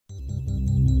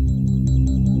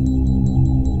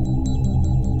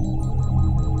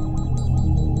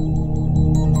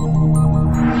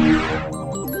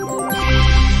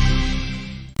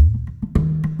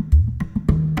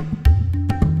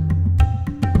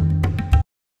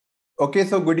Okay,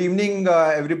 so good evening,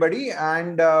 everybody,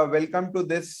 and welcome to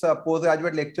this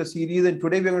postgraduate lecture series. And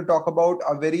today we're going to talk about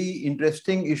a very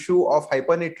interesting issue of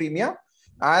hypernatremia.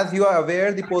 As you are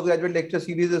aware, the postgraduate lecture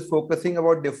series is focusing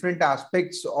about different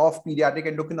aspects of pediatric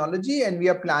endocrinology, and we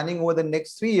are planning over the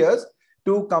next 3 years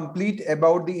to complete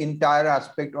about the entire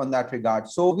aspect on that regard.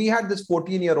 So we had this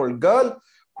 14-year-old girl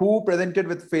who presented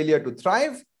with failure to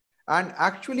thrive. And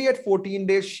actually at 14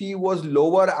 days, she was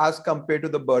lower as compared to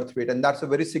the birth weight. And that's a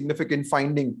very significant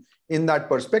finding in that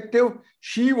perspective.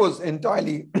 She was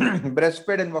entirely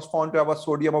breastfed and was found to have a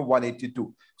sodium of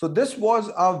 182. So this was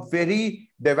a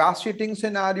very devastating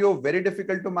scenario, very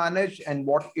difficult to manage. And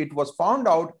what it was found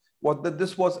out was that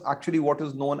this was actually what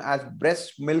is known as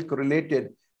breast milk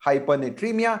related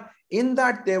hypernatremia, in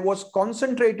that there was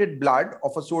concentrated blood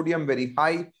of a sodium very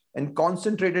high and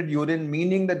concentrated urine,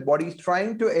 meaning that body is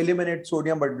trying to eliminate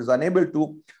sodium but it is unable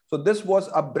to. So this was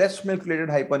a breast milk related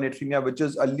hypernatremia, which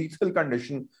is a lethal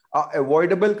condition, a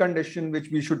avoidable condition, which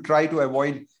we should try to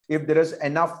avoid if there is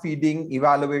enough feeding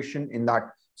evaluation in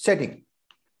that setting.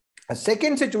 A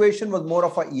second situation was more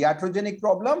of a iatrogenic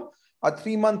problem. A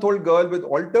 3-month-old girl with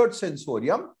altered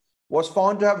sensorium was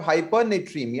found to have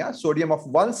hypernatremia, sodium of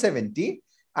 170,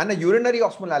 and a urinary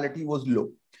osmolality was low.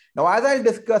 Now, as I'll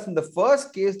discuss in the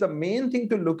first case, the main thing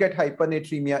to look at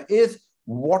hypernatremia is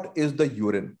what is the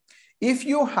urine. If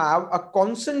you have a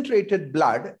concentrated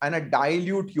blood and a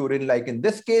dilute urine, like in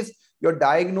this case, your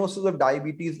diagnosis of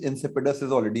diabetes insipidus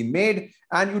is already made,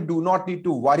 and you do not need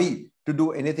to worry to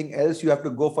do anything else. You have to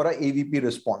go for an AVP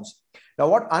response. Now,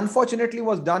 what unfortunately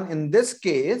was done in this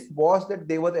case was that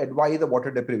they were advised a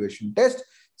water deprivation test.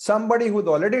 Somebody who's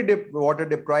already water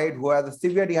deprived, who has a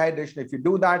severe dehydration, if you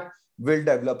do that, will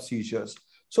develop seizures.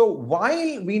 So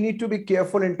while we need to be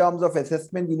careful in terms of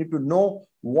assessment, we need to know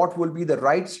what will be the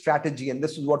right strategy. And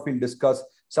this is what we'll discuss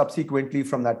subsequently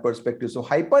from that perspective. So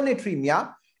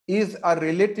hypernatremia is a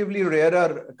relatively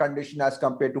rarer condition as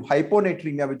compared to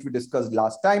hyponatremia, which we discussed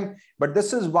last time. But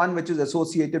this is one which is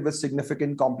associated with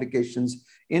significant complications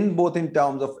in both in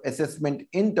terms of assessment,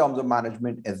 in terms of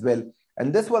management as well.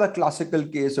 And this was a classical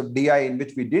case of DI in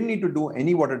which we didn't need to do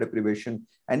any water deprivation,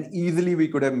 and easily we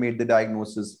could have made the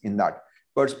diagnosis in that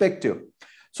perspective.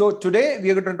 So today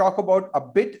we are going to talk about a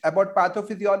bit about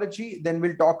pathophysiology. Then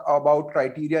we'll talk about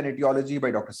criteria and etiology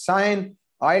by Dr. Sain.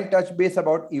 I'll touch base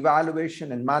about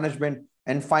evaluation and management.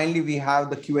 And finally, we have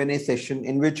the Q&A session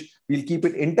in which we'll keep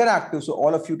it interactive. So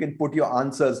all of you can put your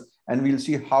answers and we'll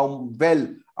see how well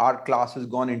our class has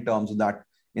gone in terms of that,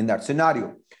 in that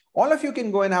scenario. All of you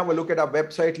can go and have a look at our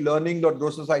website,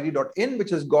 learning.neurosociety.in, which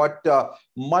has got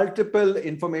multiple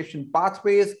information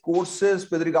pathways,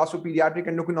 courses with regards to pediatric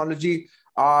endocrinology,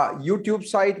 YouTube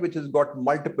site, which has got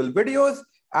multiple videos,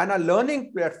 and a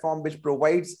learning platform which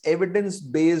provides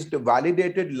evidence-based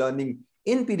validated learning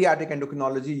in pediatric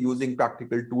endocrinology using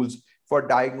practical tools for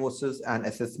diagnosis and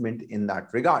assessment in that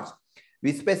regards.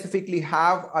 We specifically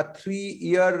have a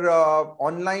 3-year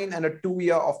online and a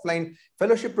 2-year offline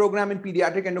fellowship program in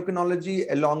pediatric endocrinology,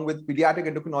 along with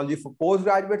pediatric endocrinology for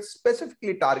postgraduates,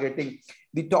 specifically targeting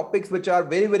the topics which are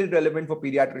very, very relevant for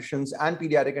pediatricians and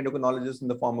pediatric endocrinologists in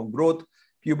the form of growth,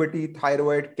 puberty,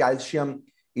 thyroid, calcium,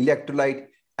 electrolyte,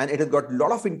 and it has got a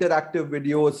lot of interactive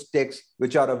videos, texts,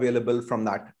 which are available from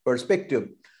that perspective.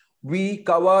 We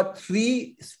cover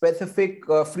 3 specific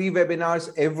free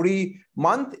webinars every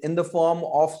month in the form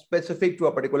of specific to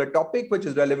a particular topic, which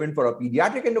is relevant for a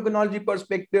pediatric endocrinology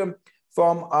perspective,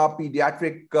 from a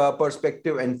pediatric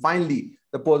perspective, and finally,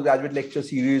 the postgraduate lecture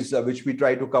series, which we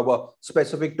try to cover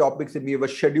specific topics. And we have a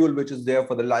schedule which is there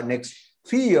for the next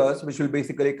 3 years, which will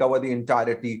basically cover the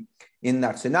entirety in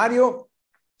that scenario.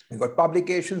 We've got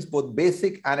publications, both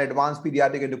basic and advanced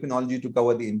pediatric endocrinology, to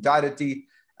cover the entirety.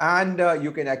 And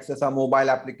you can access our mobile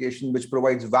application, which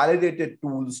provides validated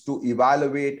tools to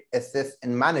evaluate, assess,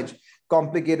 and manage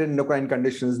complicated endocrine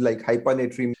conditions like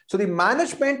hypernatremia. So the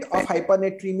management of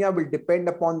hypernatremia will depend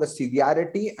upon the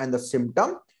severity and the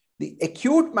symptom. The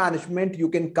acute management, you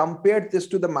can compare this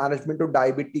to the management of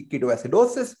diabetic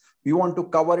ketoacidosis. We want to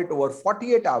cover it over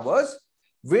 48 hours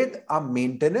with a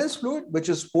maintenance fluid, which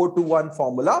is 4-to-1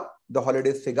 formula, the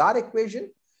Holiday-Cigar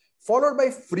equation, followed by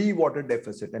free water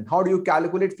deficit. And how do you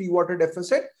calculate free water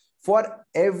deficit? For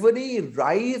every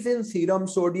rise in serum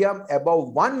sodium above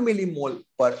 1 millimole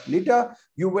per liter,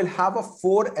 you will have a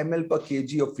 4 ml per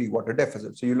kg of free water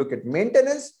deficit. So you look at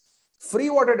maintenance, free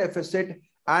water deficit,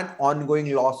 and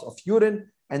ongoing loss of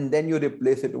urine, and then you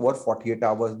replace it over 48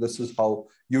 hours. This is how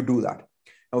you do that.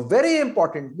 Now, very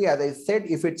importantly, as I said,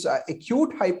 if it's acute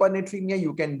hypernatremia,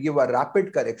 you can give a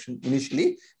rapid correction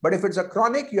initially, but if it's a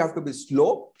chronic, you have to be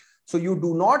slow. So you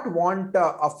do not want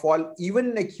a fall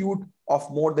even in acute of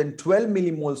more than 12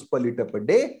 millimoles per liter per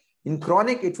day. In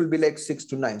chronic, it will be like 6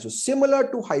 to 9. So similar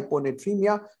to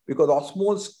hyponatremia, because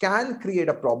osmoles can create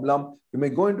a problem, you may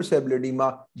go into cellular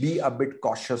edema, be a bit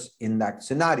cautious in that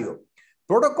scenario.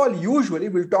 Protocol usually,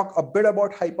 we'll talk a bit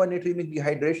about hypernatremic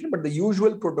dehydration, but the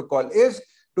usual protocol is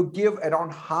to give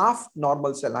around half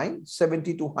normal saline,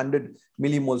 70 to 100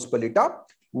 millimoles per liter,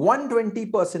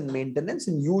 120% maintenance,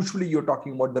 and usually you're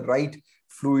talking about the right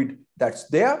fluid that's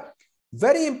there.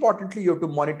 Very importantly, you have to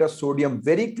monitor sodium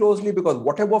very closely, because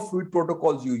whatever fluid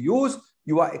protocols you use,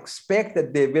 you expect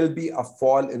that there will be a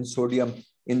fall in sodium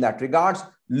in that regards.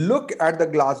 Look at the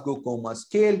Glasgow Coma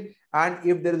scale, and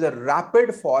if there is a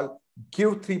rapid fall,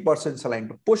 give 3% saline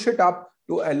to push it up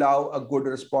to allow a good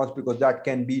response, because that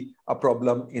can be a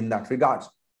problem in that regards.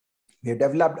 We have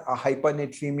developed a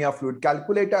hypernatremia fluid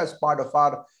calculator as part of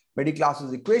our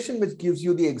MedEClasses equation, which gives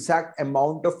you the exact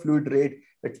amount of fluid rate,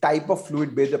 the type of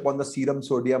fluid based upon the serum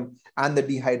sodium and the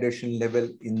dehydration level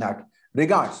in that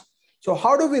regards. So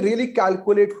how do we really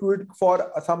calculate fluid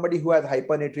for somebody who has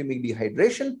hypernatremic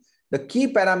dehydration? The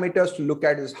key parameters to look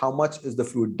at is how much is the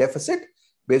fluid deficit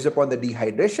based upon the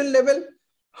dehydration level,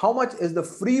 how much is the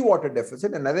free water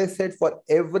deficit, and as I said, for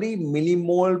every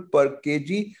millimole per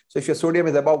kg, so if your sodium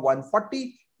is above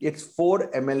 140, it's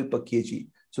 4 ml per kg.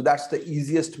 So that's the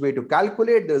easiest way to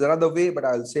calculate. There's another way, but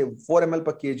I'll say 4 ml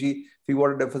per kg free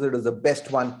water deficit is the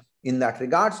best one in that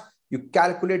regards. You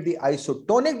calculate the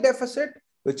isotonic deficit,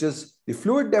 which is the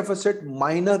fluid deficit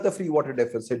minus the free water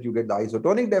deficit. You get the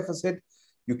isotonic deficit.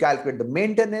 You calculate the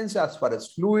maintenance as far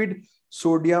as fluid,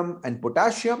 sodium, and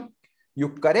potassium. You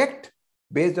correct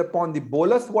based upon the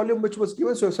bolus volume which was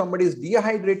given. So if somebody is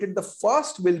dehydrated, the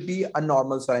first will be a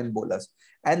normal saline bolus.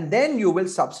 And then you will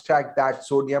subtract that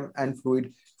sodium and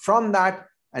fluid from that,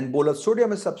 and bolus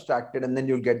sodium is subtracted, and then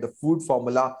you'll get the food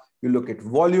formula. You look at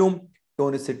volume,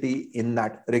 tonicity in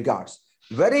that regards.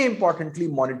 Very importantly,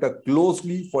 monitor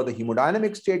closely for the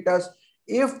hemodynamic status.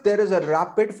 If there is a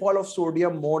rapid fall of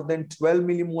sodium more than 12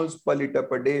 millimoles per liter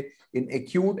per day in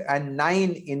acute and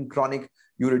 9 in chronic,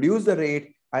 you reduce the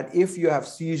rate. And if you have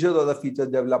seizures or the features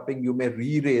developing, you may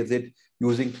re-raise it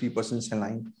using 3%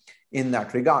 saline in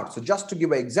that regard. So just to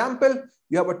give an example,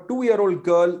 you have a 2-year-old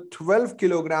girl, 12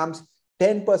 kilograms,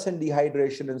 10%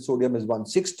 dehydration, and sodium is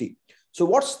 160. So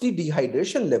what's the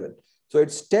dehydration level? So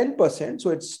it's 10%, so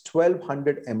it's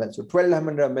 1200 ml. So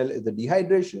 1200 ml is the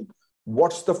dehydration.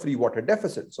 What's the free water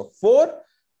deficit? So 4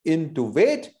 into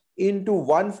weight into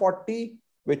 140,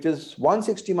 which is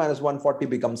 160 minus 140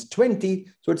 becomes 20.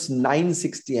 So it's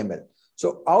 960 ml.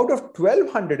 So out of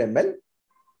 1200 ml,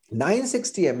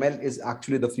 960 ml is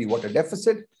actually the free water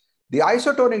deficit. The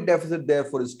isotonic deficit,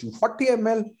 therefore, is 240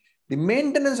 ml. The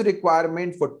maintenance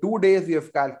requirement for 2 days, we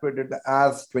have calculated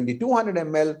as 2200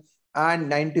 ml and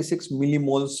 96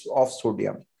 millimoles of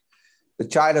sodium. The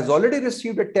child has already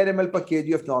received a 10 ml per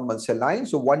kg of normal saline,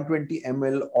 so 120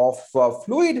 ml of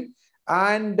fluid,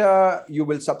 and you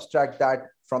will subtract that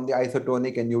from the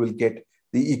isotonic and you will get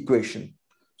the equation.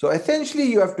 So essentially,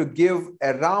 you have to give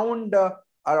around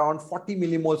 40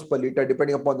 millimoles per liter.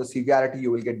 Depending upon the severity,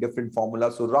 you will get different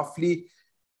formulas. So roughly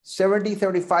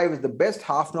 70-75 is the best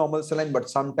half normal saline, but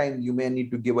sometimes you may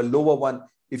need to give a lower one.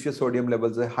 If your sodium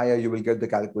levels are higher, you will get the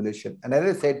calculation. And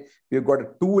as I said, we've got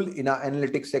a tool in our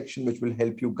analytics section which will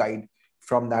help you guide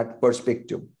from that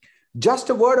perspective. Just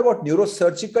a word about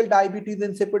neurosurgical diabetes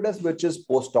insipidus, which is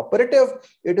post-operative.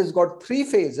 It has got 3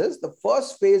 phases. The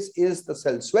first phase is the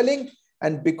cell swelling.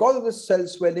 And because of the cell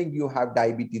swelling, you have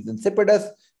diabetes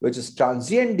insipidus, which is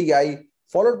transient DI,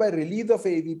 followed by release of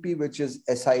AVP, which is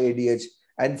SIADH.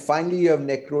 And finally, you have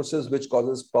necrosis, which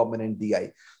causes permanent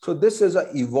DI. So this is an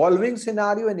evolving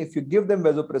scenario. And if you give them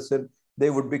vasopressin,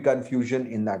 there would be confusion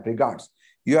in that regards.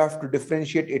 You have to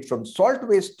differentiate it from salt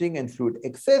wasting and fluid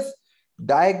excess.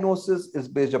 Diagnosis is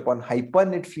based upon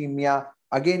hypernatremia,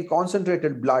 again,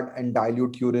 concentrated blood and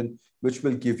dilute urine, which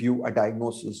will give you a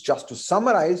diagnosis. Just to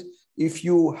summarize, if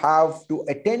you have to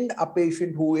attend a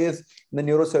patient who is in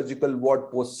the neurosurgical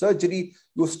ward post-surgery,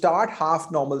 you start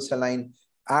half normal saline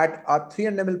at a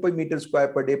 300 ml per meter square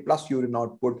per day plus urine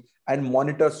output and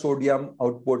monitor sodium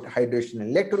output, hydration,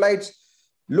 and electrolytes.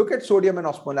 Look at sodium and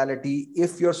osmolality.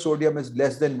 If your sodium is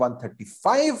less than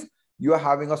 135, you are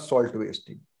having a salt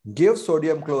wasting. Give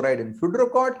sodium chloride and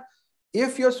fludrocord.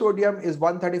 If your sodium is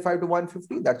 135 to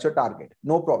 150, that's your target.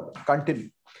 No problem.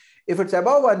 Continue. If it's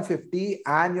above 150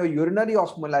 and your urinary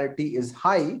osmolality is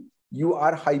high, you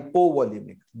are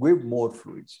hypovolemic. Give more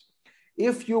fluids.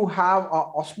 If you have an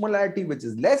osmolality which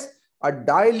is less, a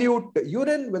dilute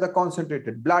urine with a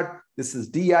concentrated blood, this is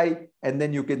DI, and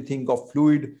then you can think of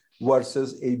fluid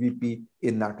versus AVP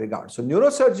in that regard. So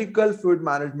neurosurgical fluid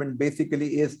management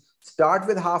basically is start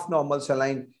with half normal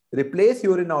saline, replace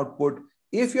urine output.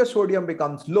 If your sodium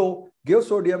becomes low, give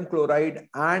sodium chloride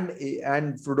and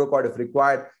fluorocord if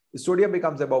required. If sodium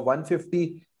becomes above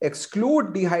 150, exclude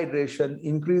dehydration,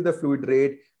 increase the fluid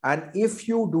rate. And if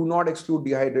you do not exclude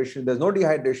dehydration, there's no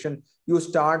dehydration, you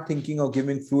start thinking of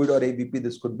giving fluid or ABP.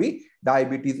 This could be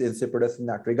diabetes insipidus in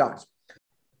that regard.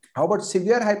 How about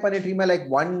severe hypernatremia like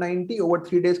 190 over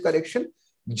 3 days correction?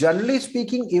 Generally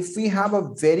speaking, if we have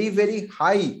a very, very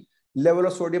high level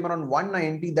of sodium around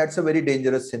 190, that's a very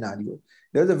dangerous scenario.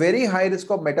 There's a very high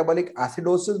risk of metabolic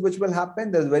acidosis which will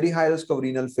happen. There's very high risk of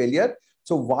renal failure.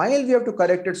 So while we have to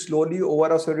correct it slowly over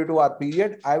a 72-hour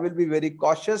period, I will be very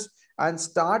cautious and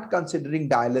start considering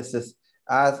dialysis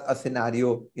as a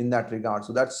scenario in that regard.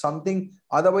 So that's something.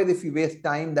 Otherwise, if you waste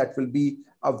time, that will be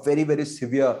a very, very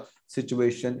severe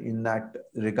situation in that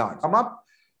regard. Come up,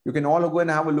 you can all go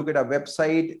and have a look at our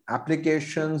website,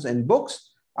 applications and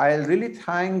books. I'll really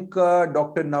thank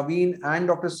Dr. Naveen and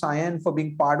Dr. Sayan for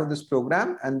being part of this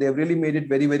program, and they've really made it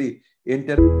very, very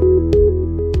interesting.